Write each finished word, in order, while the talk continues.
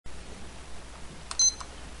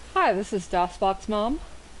Hi, this is DOSBox Mom.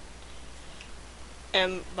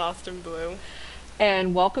 And Boston Blue.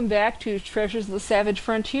 And welcome back to Treasures of the Savage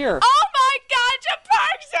Frontier. Oh my god,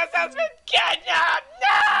 Jarbarkas has been kidnapped!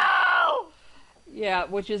 No! Yeah,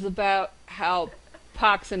 which is about how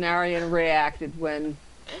Paks and Arian reacted when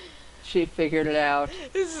she figured it out.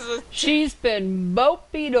 She's been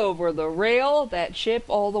moping over the rail, that ship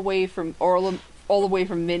all the way from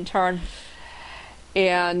Mintarn,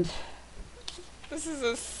 and this is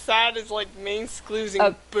as sad as like Minsk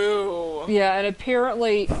losing Boo. Yeah, and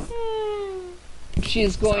apparently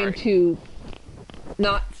she's going to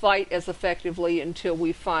not fight as effectively until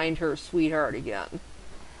we find her sweetheart again.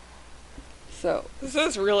 So this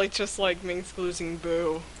is really just like Minsk losing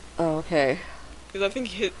Boo. Oh, okay. Because I think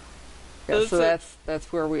hit. Yeah, so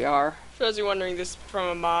that's where we are. For those of you wondering, this is from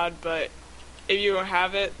a mod, but if you don't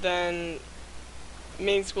have it, then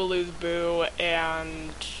Minsk will lose Boo,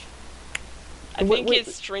 and I think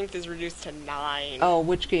his strength is reduced to 9. Oh,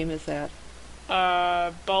 which game is that?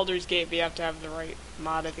 Baldur's Gate, but you have to have the right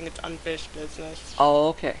mod. I think it's Unfinished Business. Oh,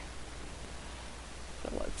 okay. So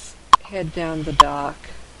let's head down the dock.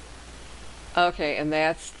 Okay, and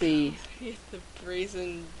that's the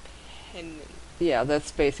Brazen Pendant. Yeah,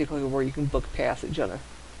 that's basically where you can book passage on a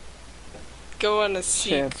go on a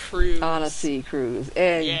sea cruise. On a sea cruise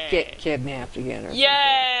and get kidnapped again. Or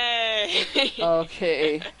Yay!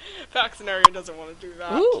 Okay. Paks doesn't want to do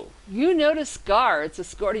that. Ooh, you notice guards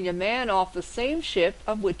escorting a man off the same ship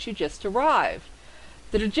on which you just arrived.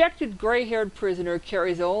 The dejected gray-haired prisoner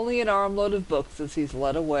carries only an armload of books as he's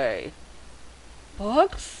led away.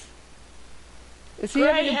 Books? Is he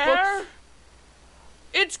having books?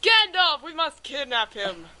 It's Gandalf! We must kidnap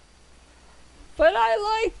him! But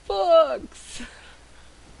I like books!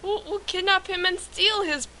 We'll kidnap him and steal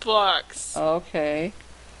his books! Okay.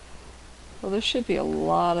 Well, there should be a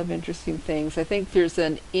lot of interesting things. I think there's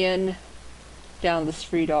an inn down the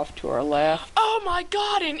street off to our left. Oh my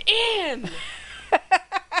god, an inn!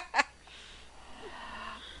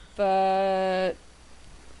 But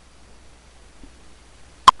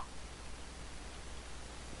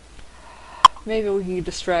maybe we can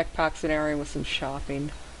distract Paks and Arian with some shopping.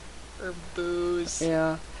 Or booze.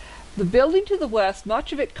 Yeah. The building to the west,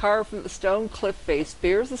 much of it carved from the stone cliff face,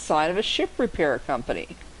 bears the sign of a ship repair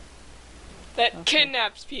company. That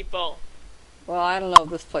kidnaps people. Well, I don't know if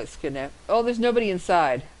this place kidnapped. Oh, there's nobody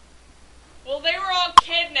inside. Well, they were all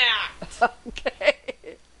kidnapped.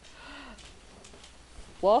 Okay.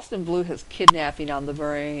 Boston Blue has kidnapping on the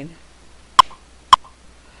brain.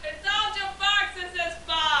 It's all Jarbarkas'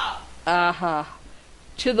 fault. Uh-huh.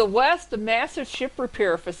 To the west, a massive ship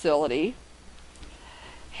repair facility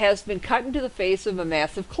has been cut into the face of a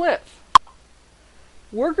massive cliff.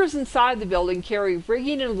 Workers inside the building carry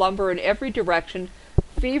rigging and lumber in every direction,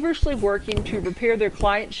 feverishly working to repair their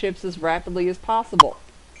client ships as rapidly as possible.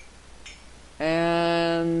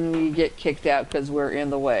 And we get kicked out because we're in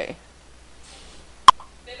the way.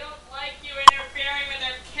 They don't like you interfering with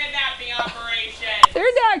their kidnapping operation.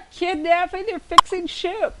 They're not kidnapping, they're fixing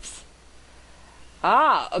ships.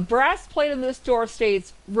 Ah, a brass plate on this door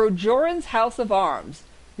states, Rojoran's House of Arms.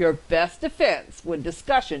 Your best defense when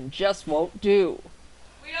discussion just won't do.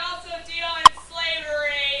 We also deal in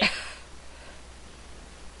slavery.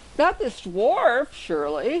 Not this dwarf,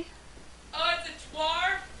 surely. Oh, it's a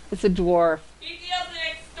dwarf? It's a dwarf. He deals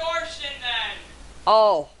in extortion then.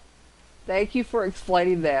 Oh, thank you for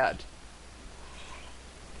explaining that.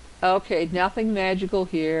 Okay, nothing magical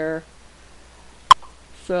here.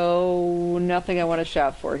 So, nothing I want to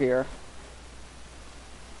shop for here.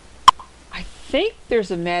 I think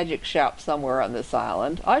there's a magic shop somewhere on this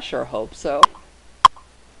island. I sure hope so.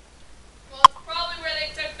 Well, it's probably where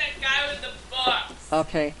they took that guy with the books.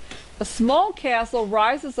 Okay. A small castle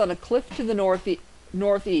rises on a cliff to the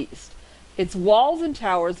northeast. Its walls and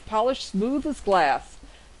towers polished smooth as glass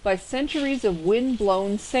by centuries of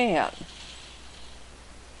wind-blown sand.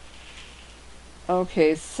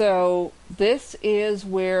 Okay, so this is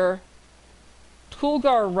where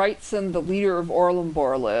Tulgar Wrightson, the leader of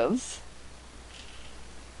Orlumbor, lives.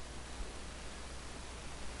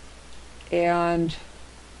 And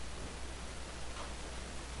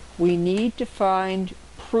we need to find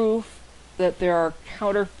proof that there are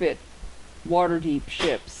counterfeit Waterdeep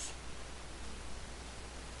ships.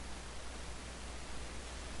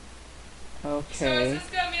 Okay. So is this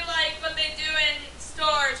going to be like what they do in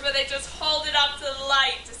stores where they just hold it up to the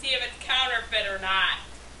light to see if it's counterfeit or not?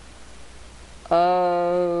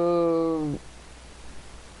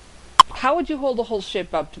 How would you hold a whole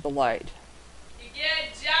ship up to the light? You get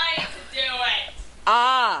a giant to do it.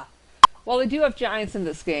 Ah! Well, they do have giants in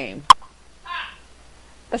this game. Ha!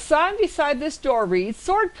 A sign beside this door reads,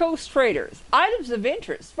 Sword Coast Traders, items of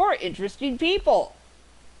interest for interesting people.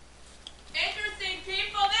 Interesting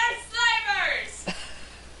people, they're slavers!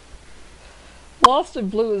 Lost in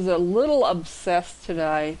Blue is a little obsessed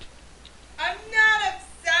tonight. I'm not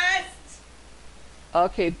obsessed!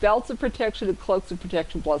 Okay, belts of protection and cloaks of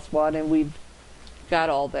protection +1, and we've got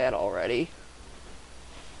all that already.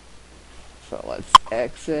 So let's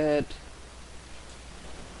exit.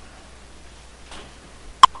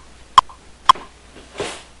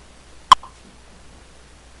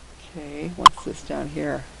 Okay, what's this down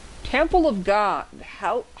here? Temple of God,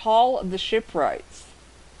 Hall of the Shipwrights.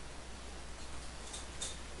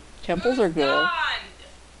 Temples are good.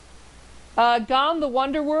 Gone the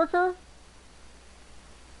Wonder Worker.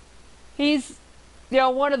 He's,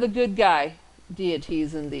 one of the good guy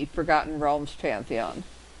deities in the Forgotten Realms pantheon.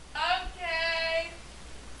 Okay.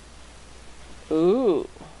 Ooh.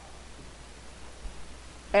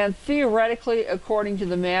 And theoretically, according to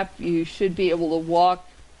the map, you should be able to walk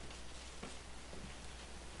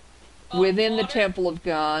within the Temple of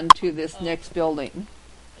God to this next building.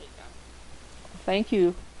 There you go. Thank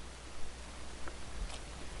you.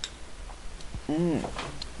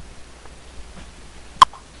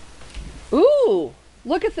 Ooh!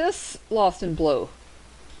 Look at this, Lost in Blue.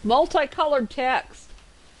 Multicolored text.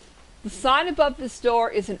 The sign above this door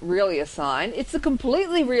isn't really a sign. It's a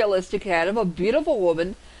completely realistic head of a beautiful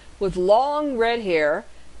woman with long red hair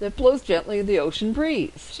that blows gently in the ocean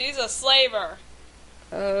breeze. She's a slaver.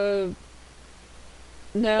 No,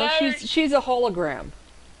 There- she's a hologram.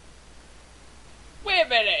 Wait a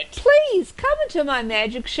minute. Please, come into my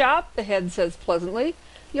magic shop, the head says pleasantly.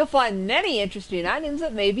 You'll find many interesting items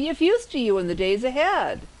that may be of use to you in the days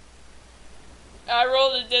ahead. I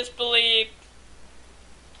rolled a disbelief.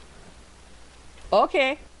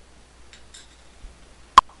 Okay.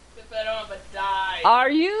 If I don't have a die. Are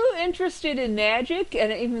you interested in magic?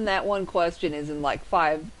 And even that one question is in like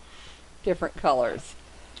 5 different colors.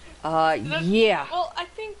 Yeah. Well, I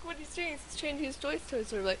think what he's doing is he's changing his voice to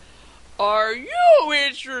sort of like, are you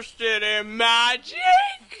interested in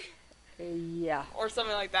magic? Yeah. Or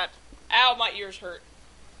something like that. Ow, my ears hurt.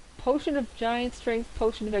 Potion of giant strength,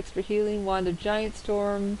 potion of extra healing, wand of giant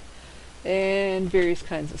storm, and various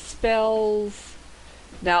kinds of spells.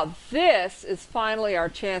 Now this is finally our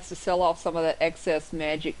chance to sell off some of that excess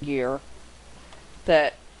magic gear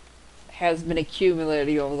that has been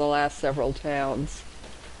accumulating over the last several towns.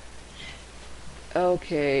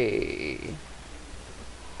 Okay.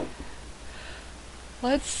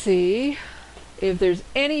 Let's see if there's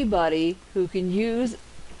anybody who can use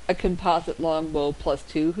a composite longbow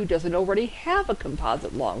 +2 who doesn't already have a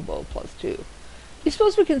composite longbow +2. You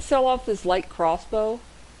suppose we can sell off this light crossbow?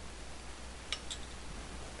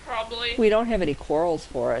 Probably. We don't have any quarrels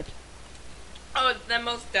for it. Oh, then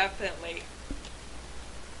most definitely.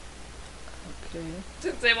 Okay.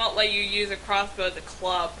 Since they won't let you use a crossbow as a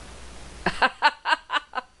club.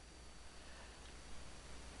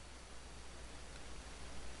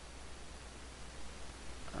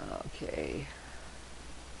 Okay.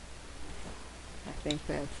 I think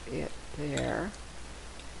that's it there.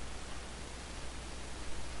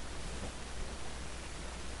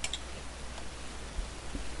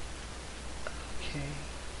 Okay.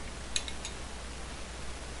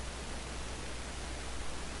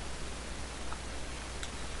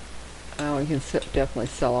 Oh, we can definitely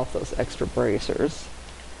sell off those extra bracers.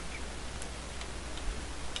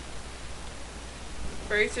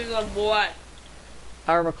 Bracers of what?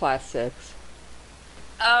 Armor class 6.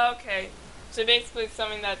 Oh, okay. So basically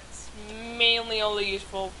something that's mainly only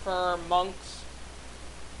useful for monks.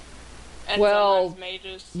 And Well, sometimes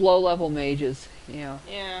mages. Low-level mages, yeah.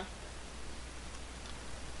 Yeah.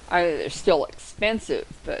 They're still expensive,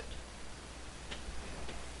 but...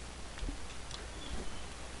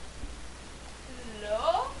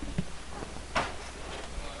 Hello?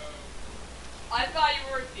 I thought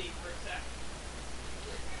you were a thief for a sec.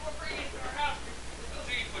 You were bringing it to our house. The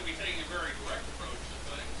thief would be taking a very direct approach to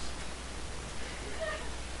things.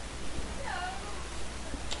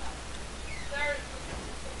 There is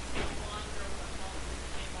some blonde girl that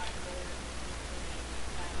came back earlier.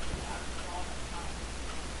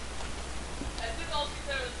 I think all she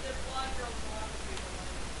said was this blonde girl from last week.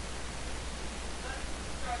 That's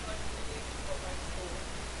described like a really go by school.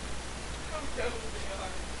 How dumb they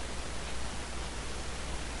are.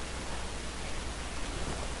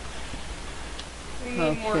 We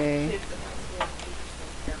need more Okay. kids in my school with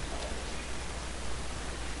interesting hair colors.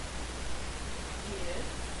 Yes.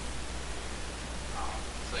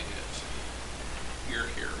 Thing is, you're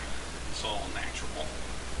here. It's all natural.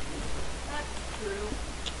 That's true.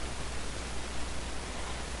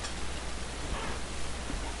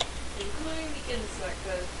 doing the insect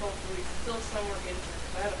that is hopefully still somewhere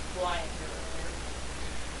interesting? I had a fly in here earlier.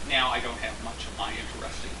 Now I don't have much of my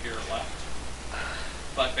interesting here left,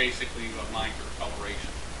 but basically you have minor coloration,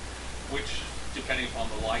 which, depending upon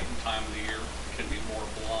the light and time of the year, can be more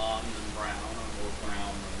blonde than brown, or more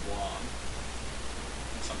brown than blonde,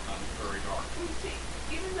 and sometimes very dark. Well, see,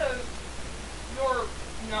 even though your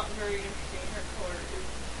not very interesting hair color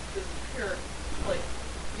is pure, like,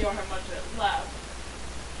 you don't have much of it left,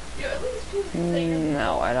 you know, at least people can say you're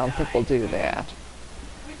No, I don't think we'll do that.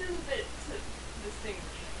 which is a bit distinguishing.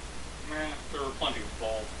 There are plenty of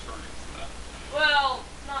bald attorneys for that. Well,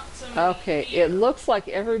 not so many. Okay, here. it looks like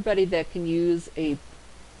everybody that can use a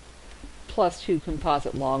 +2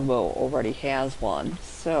 composite longbow already has one,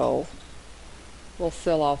 so we'll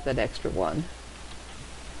sell off that extra one.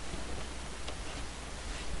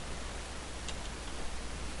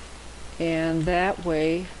 And that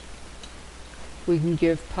way we can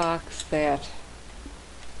give Paks that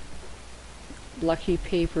lucky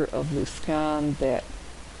paper of Luskan that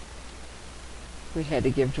we had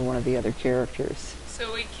to give to one of the other characters.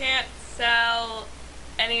 So we can't sell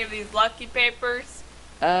any of these lucky papers?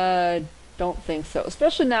 Don't think so.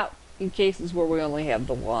 Especially not in cases where we only have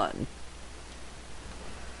the one.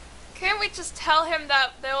 Can't we just tell him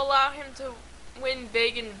that they'll allow him to win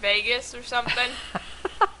big in Vegas or something?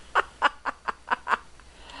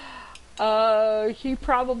 He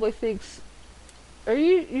probably thinks... Are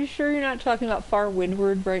you sure you're not talking about Far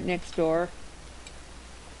Windward right next door?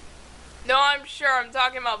 No, I'm sure. I'm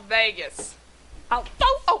talking about Vegas. Oh,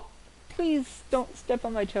 oh, oh! Please don't step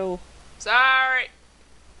on my toe. Sorry.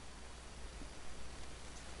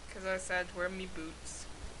 Because I said wear me boots.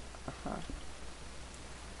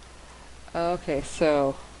 Okay,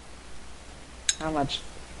 so... How much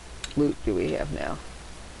loot do we have now?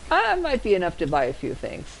 That might be enough to buy a few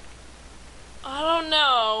things. I don't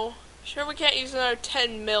know. Sure we can't use another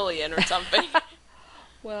 10 million or something.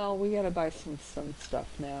 Well, we gotta buy some stuff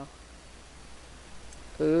now.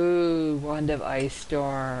 Ooh, Wand of Ice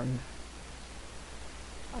Storm.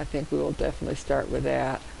 I think we will definitely start with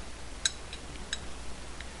that.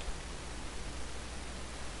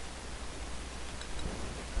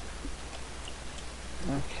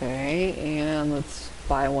 Okay, and let's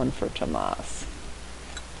buy one for Tomas.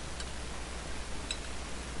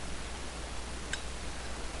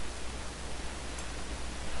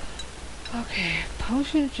 Okay,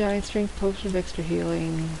 Potion of Giant Strength, Potion of Extra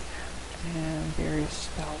Healing, and various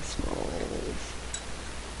spell scrolls.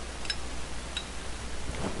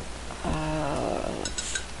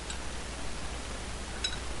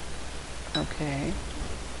 Okay.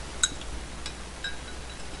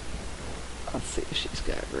 Let's see if she's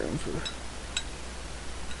got room for...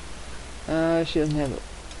 she doesn't have...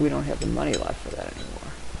 We don't have the money left for that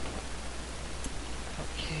anymore.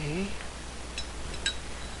 Okay.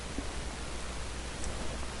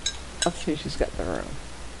 Let's see if she's got the room.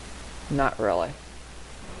 Not really.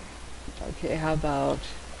 Okay, how about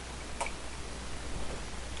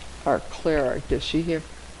our cleric? Does she have...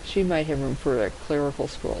 She might have room for a clerical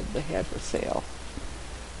scroll they had for sale.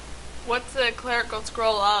 What's the clerical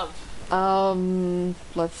scroll of?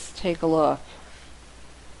 Let's take a look.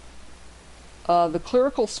 The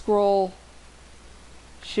clerical scroll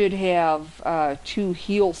should have 2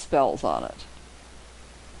 heal spells on it.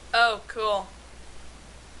 Oh, cool.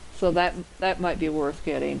 So that might be worth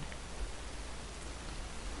getting.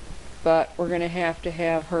 But we're going to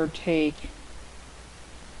have her take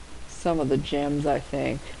some of the gems, I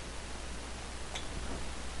think.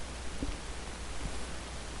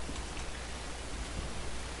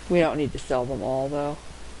 We don't need to sell them all, though.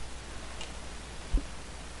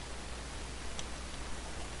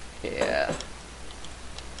 Yeah.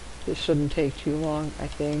 This shouldn't take too long, I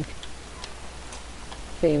think.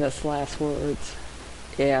 Famous last words.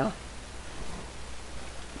 Yeah.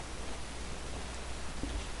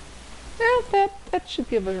 Yeah, that should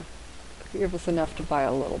give us enough to buy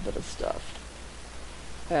a little bit of stuff.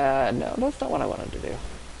 No, that's not what I wanted to do.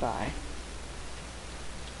 Buy.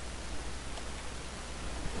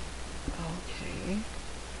 Okay.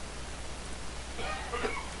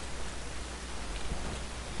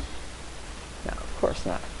 No, of course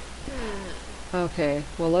not. Okay,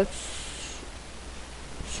 well let's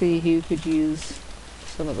see who could use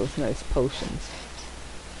some of those nice potions.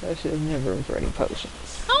 I should have never room for any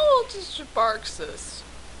potions. How old is Jarbarkas?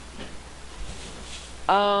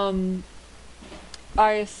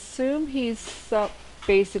 I assume he's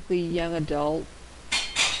basically young adult.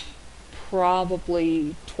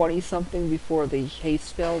 Probably 20-something before the haste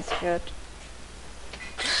spells hit.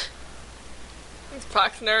 This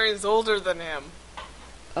Paks is older than him.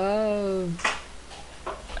 Oh.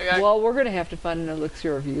 Like, got... Well, we're going to have to find an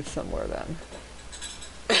elixir of youth somewhere then.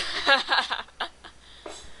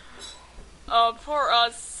 Oh, poor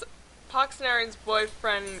us. Poxnarian's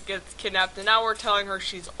boyfriend gets kidnapped, and now we're telling her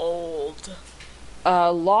she's old.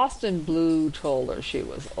 Lost in Blue told her she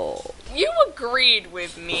was old. You agreed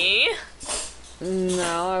with me.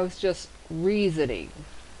 No, I was just reasoning.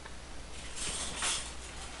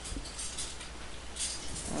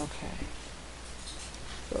 Okay.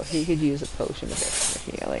 So he could use a potion of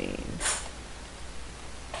extra healing.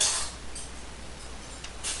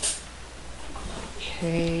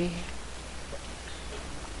 Okay.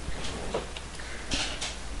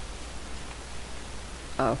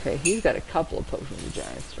 Okay, he's got a couple of potions of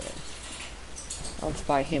giant strength. Let's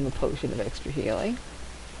buy him a potion of extra healing.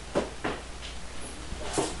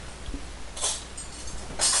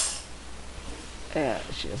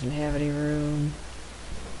 She doesn't have any room.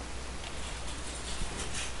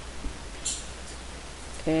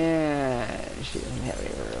 And she doesn't have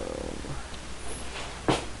any room.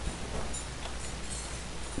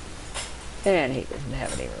 And he doesn't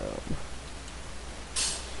have any room.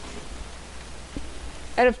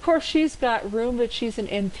 And of course she's got room, but she's an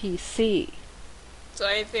NPC. So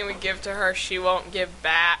anything we give to her, she won't give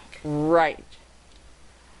back. Right.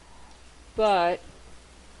 But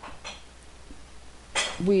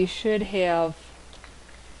we should have...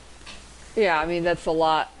 Yeah, I mean, that's a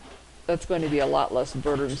lot. That's going to be a lot less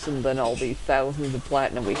burdensome than all the thousands of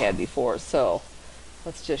platinum we had before. So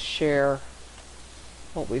let's just share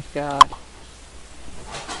what we've got.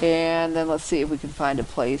 And then let's see if we can find a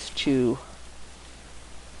place to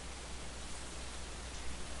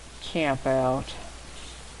camp out.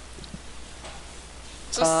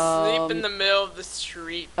 Just sleep in the middle of the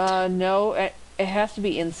street. No, it has to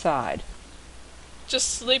be inside. Just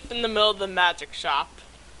sleep in the middle of the magic shop.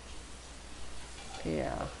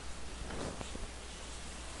 Yeah.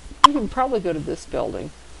 We can probably go to this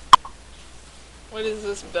building. What is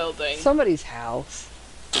this building? Somebody's house.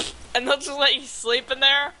 And they'll just let you sleep in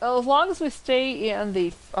there? Well, as long as we stay on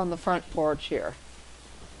the front porch here.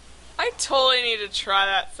 I totally need to try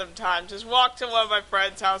that sometime. Just walk to one of my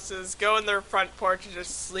friends' houses, go in their front porch, and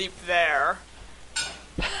just sleep there.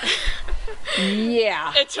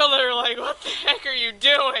 Yeah. Until they're like, what the heck are you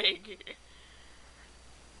doing?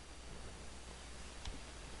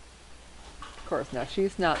 Of course, now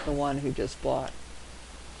she's not the one who just bought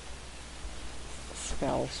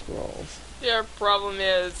spell scrolls. Your problem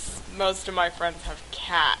is, most of my friends have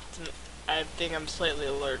cats, and I think I'm slightly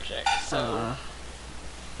allergic, so...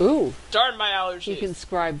 Ooh. Darn my allergies. You can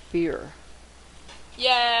scribe fear. Yay!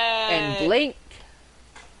 And blink.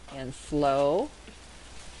 And slow.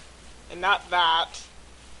 And not that.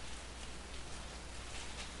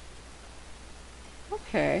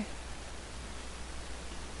 Okay.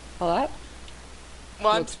 Well,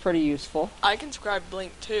 that looks pretty useful. I can scribe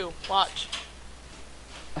blink too. Watch.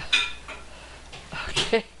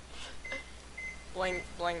 Okay. Blink,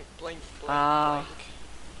 blink, blink, blink, blink.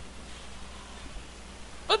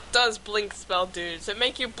 What does blink spell do? Does it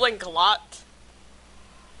make you blink a lot?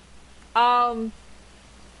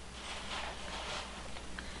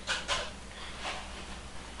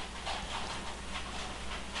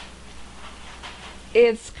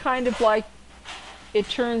 It's kind of like it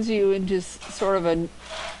turns you into sort of a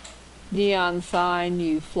neon sign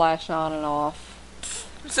you flash on and off.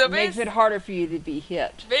 So it makes it harder for you to be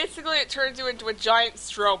hit. Basically, it turns you into a giant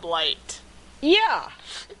strobe light. Yeah!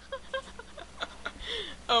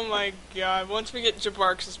 Oh my god, once we get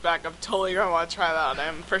Jarbarkas back, I'm totally gonna want to try that on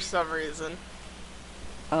him for some reason.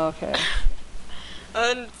 Okay.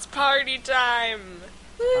 And it's party time!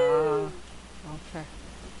 Woo! Okay.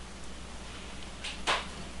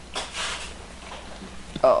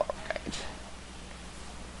 Alright.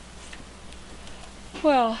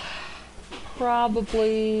 Well,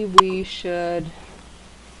 probably we should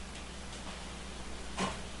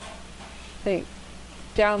think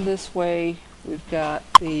down this way. We've got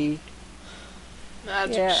the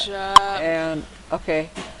magic shop. And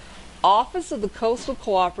okay. Office of the Coastal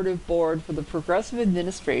Cooperative Board for the Progressive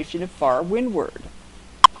Administration of Far Windward.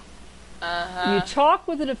 You talk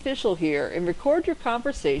with an official here and record your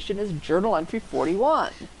conversation as Journal Entry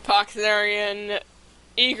 41. Poxnarian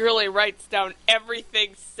eagerly writes down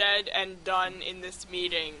everything said and done in this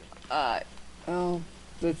meeting.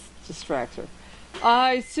 This distracts her.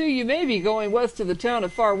 I see you may be going west to the town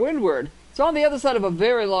of Far Windward. It's on the other side of a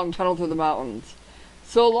very long tunnel through the mountains.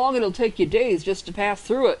 So long it'll take you days just to pass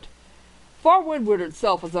through it. Far Windward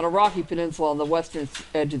itself is on a rocky peninsula on the western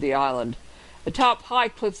edge of the island, atop high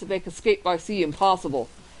cliffs that make escape by sea impossible.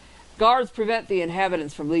 Guards prevent the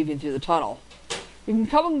inhabitants from leaving through the tunnel. You can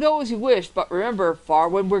come and go as you wish, but remember, Far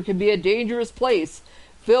Windward can be a dangerous place,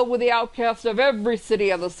 filled with the outcasts of every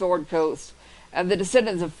city on the Sword Coast, and the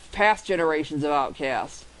descendants of past generations of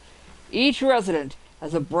outcasts. Each resident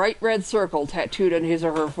has a bright red circle tattooed on his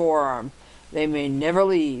or her forearm. They may never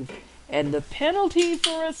leave, and the penalty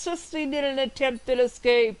for assisting in an attempted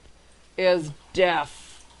escape is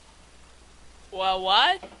death. Well,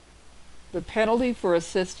 what? The penalty for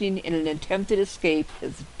assisting in an attempted escape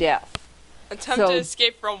is death. Attempted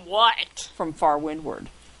escape from what? From Far Windward.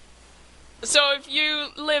 So if you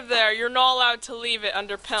live there, you're not allowed to leave it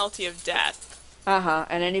under penalty of death. Uh-huh,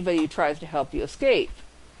 and anybody who tries to help you escape,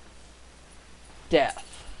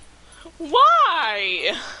 death.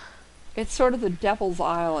 Why? It's sort of the Devil's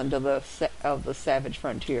Island of the Savage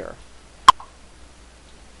Frontier.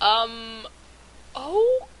 Okay.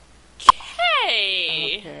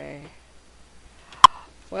 Okay.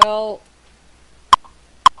 Well,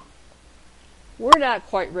 we're not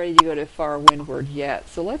quite ready to go to Far Windward yet,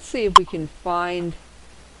 so let's see if we can find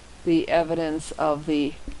the evidence of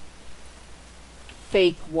the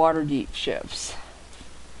fake Waterdeep ships.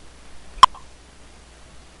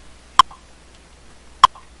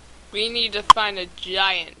 We need to find a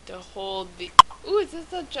giant to hold the... Ooh, is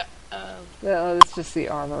this a giant... No, it's just the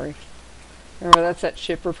armory. Remember, that's that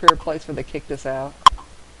ship repair place where they kicked us out.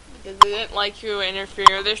 Because they didn't like you to interfere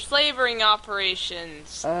with their slavering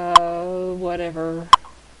operations. Whatever.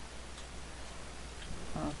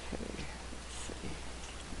 Okay, let's see.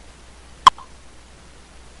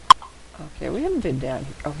 Okay, we haven't been down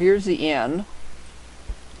here. Oh, here's the inn.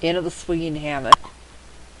 Inn of the Swinging Hammock.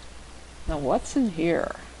 Now, what's in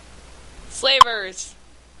here? Slavers.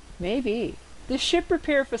 Maybe. This ship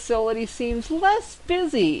repair facility seems less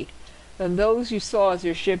busy than those you saw as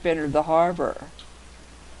your ship entered the harbor.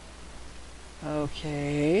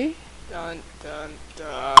 Okay. Dun, dun,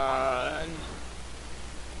 dun.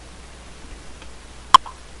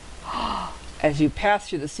 As you pass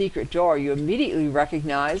through the secret door, you immediately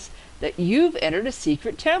recognize that you've entered a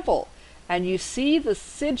secret temple, and you see the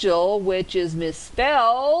sigil, which is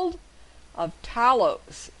misspelled, of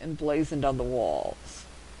Talos emblazoned on the walls.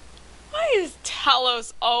 Why is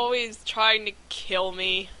Talos always trying to kill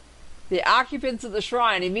me? The occupants of the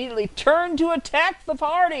shrine immediately turn to attack the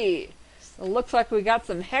party. It looks like we got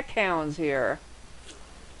some heckhounds here.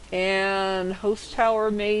 And host tower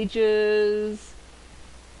mages.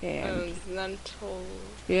 And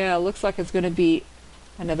yeah, it looks like it's going to be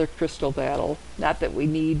another crystal battle. Not that we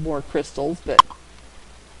need more crystals, but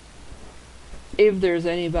if there's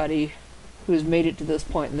anybody who's made it to this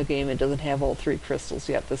point in the game and doesn't have all 3 crystals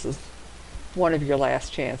yet, this is one of your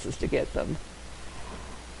last chances to get them.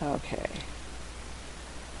 Okay.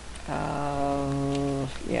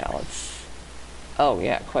 Yeah, let's... Oh,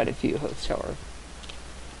 yeah, quite a few host tower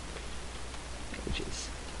mages.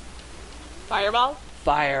 Fireball?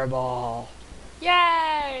 Fireball.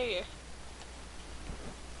 Yay!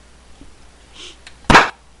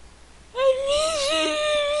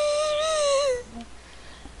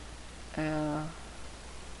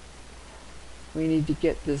 We need to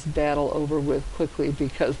get this battle over with quickly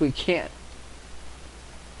because we can't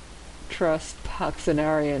trust Paks and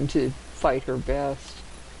Arian to fight her best.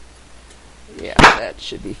 Yeah, that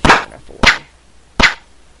should be far enough away.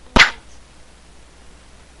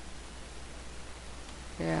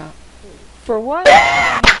 Yeah. For what?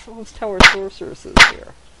 Host tower sorceresses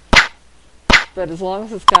here. But as long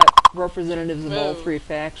as it's got representatives of all 3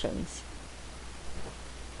 factions.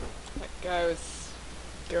 That guy was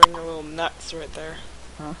going a little nuts right there.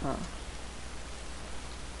 Uh-huh.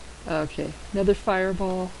 Okay, another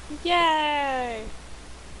fireball. Yay!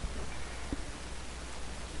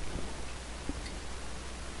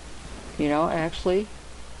 You know, actually,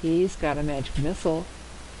 he's got a magic missile.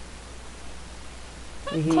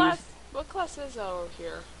 What class is over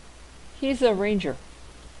here? He's a ranger.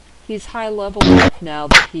 He's high level enough now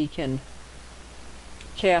that he can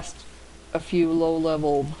cast a few low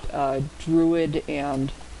level druid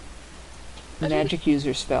and magic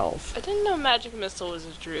user spells. I didn't know magic missile was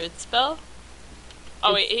a druid spell.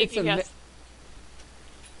 Oh wait, he can cast...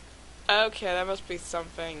 Okay, that must be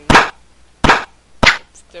something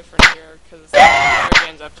that's different here, because the other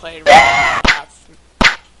games I played that's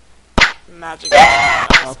magic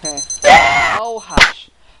spells. Okay. Oh,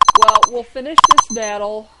 hush. Well, we'll finish this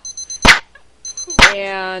battle,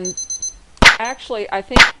 and actually, I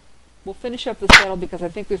think we'll finish up this battle because I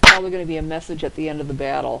think there's probably going to be a message at the end of the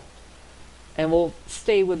battle. And we'll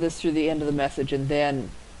stay with this through the end of the message and then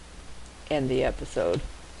end the episode.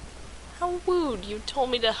 How rude. You told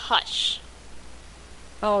me to hush.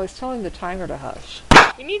 Oh, I was telling the timer to hush.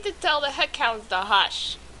 You need to tell the heckhounds to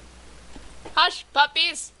hush. Hush,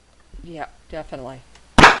 puppies! Yeah, definitely.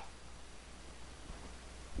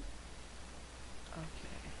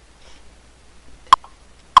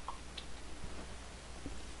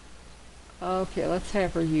 Okay, let's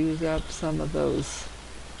have her use up some of those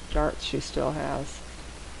darts she still has.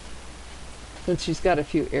 Since she's got a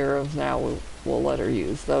few arrows now, we'll let her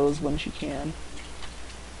use those when she can.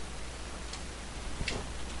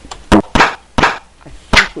 I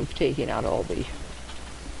think we've taken out all the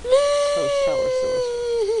Toast Tower source.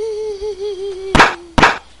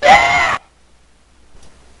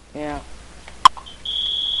 Yeah.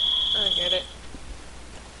 I get it.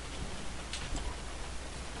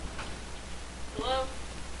 Hello?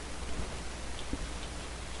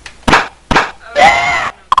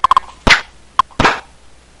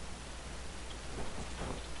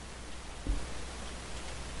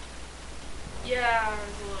 Yeah, I was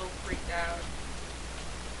a little freaked out.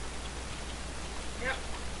 Yep.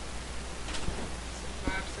 So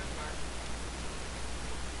far, so far.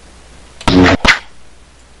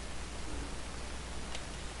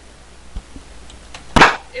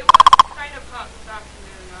 It was kind of hot this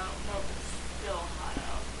afternoon, though, but it's still hot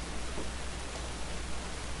out.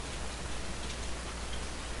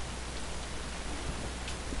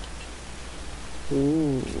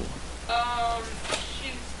 Ooh.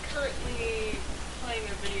 She's currently playing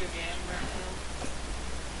a video game right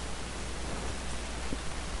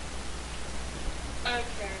now.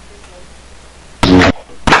 Okay,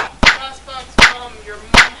 DOSBox, your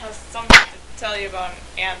mom has something to tell you about an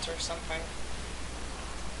ant or something.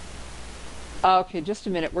 Okay, just a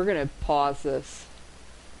minute. We're going to pause this.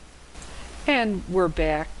 And we're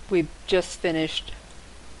back. We've just finished.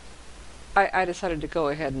 I decided to go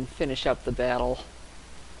ahead and finish up the battle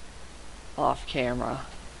off camera.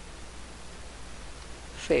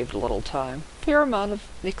 Saved a little time. Fair amount of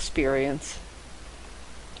experience.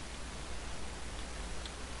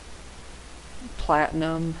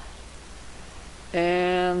 Platinum.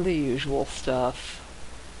 And the usual stuff.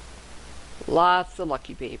 Lots of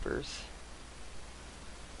lucky papers.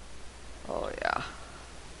 Oh yeah.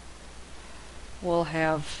 We'll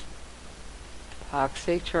have Paks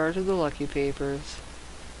take charge of the lucky papers.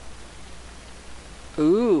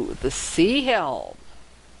 Ooh, the sea helm.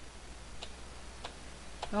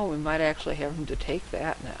 Oh, we might actually have him to take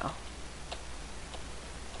that now.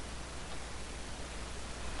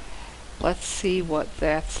 Let's see what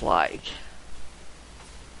that's like.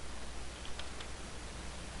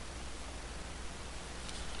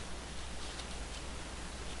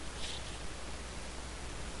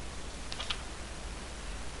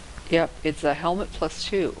 Yep, it's a helmet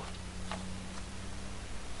 +2.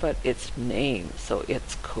 But it's named, so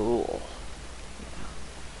it's cool.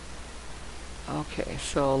 Yeah. Okay,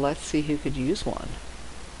 so let's see who could use one.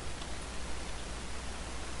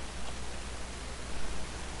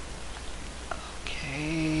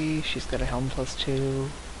 Okay, she's got a helmet +2.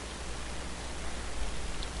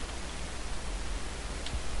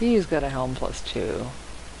 He's got a helmet +2.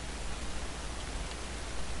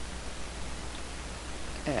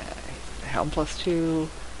 Helm +2.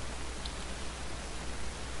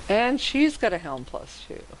 And she's got a helm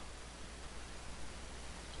 +2.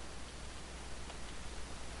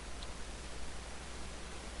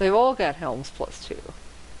 They've all got helms +2.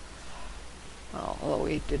 Oh, although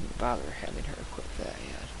we didn't bother having her equip that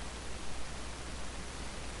yet.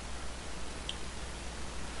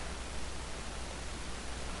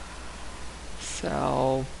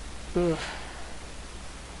 So, ugh.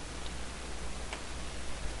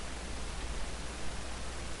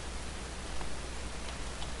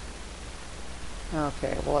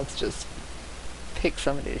 Okay, well let's just pick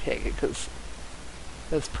somebody to take it, because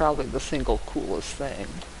that's probably the single coolest thing.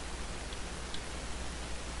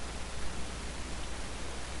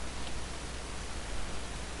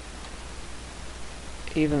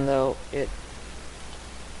 Even though it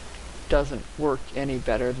doesn't work any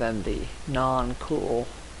better than the non-cool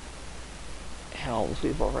helms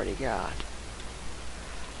we've already got.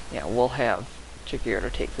 Yeah, we'll have Jagear to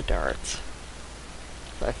take the darts.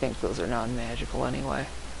 I think those are non-magical anyway.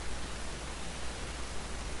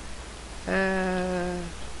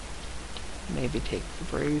 Maybe take the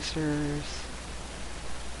bracers.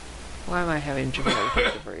 Why am I having Jagear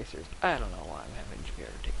take the bracers? I don't know why I'm having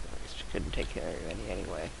Jagear take the bracers. She couldn't take care of any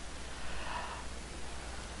anyway.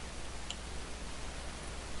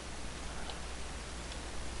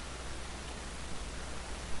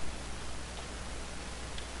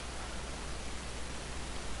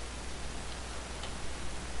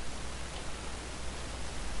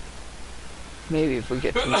 Maybe if we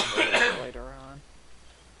get to later on.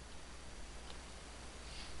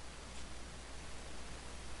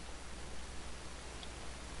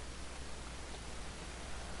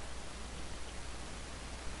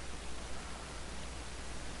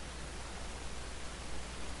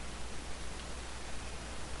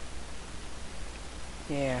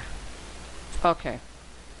 Yeah. Okay.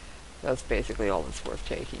 That's basically all that's worth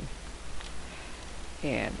taking.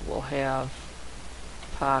 And we'll have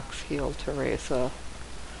Paks heal Teresa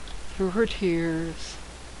through her tears.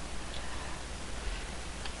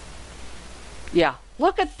 Yeah,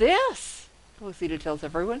 look at this! Lucida tells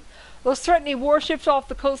everyone. Those threatening warships off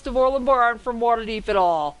the coast of Orlumbor aren't from Waterdeep at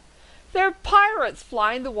all. They're pirates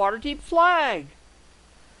flying the Waterdeep flag.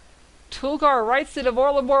 Tulgar Wrightson of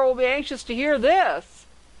Orlumbor will be anxious to hear this.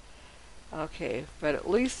 Okay, but at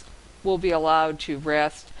least we'll be allowed to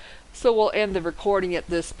rest. So we'll end the recording at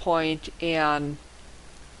this point and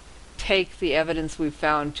take the evidence we've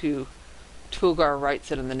found to Tulgar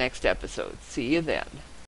Wrightson in the next episode. See you then.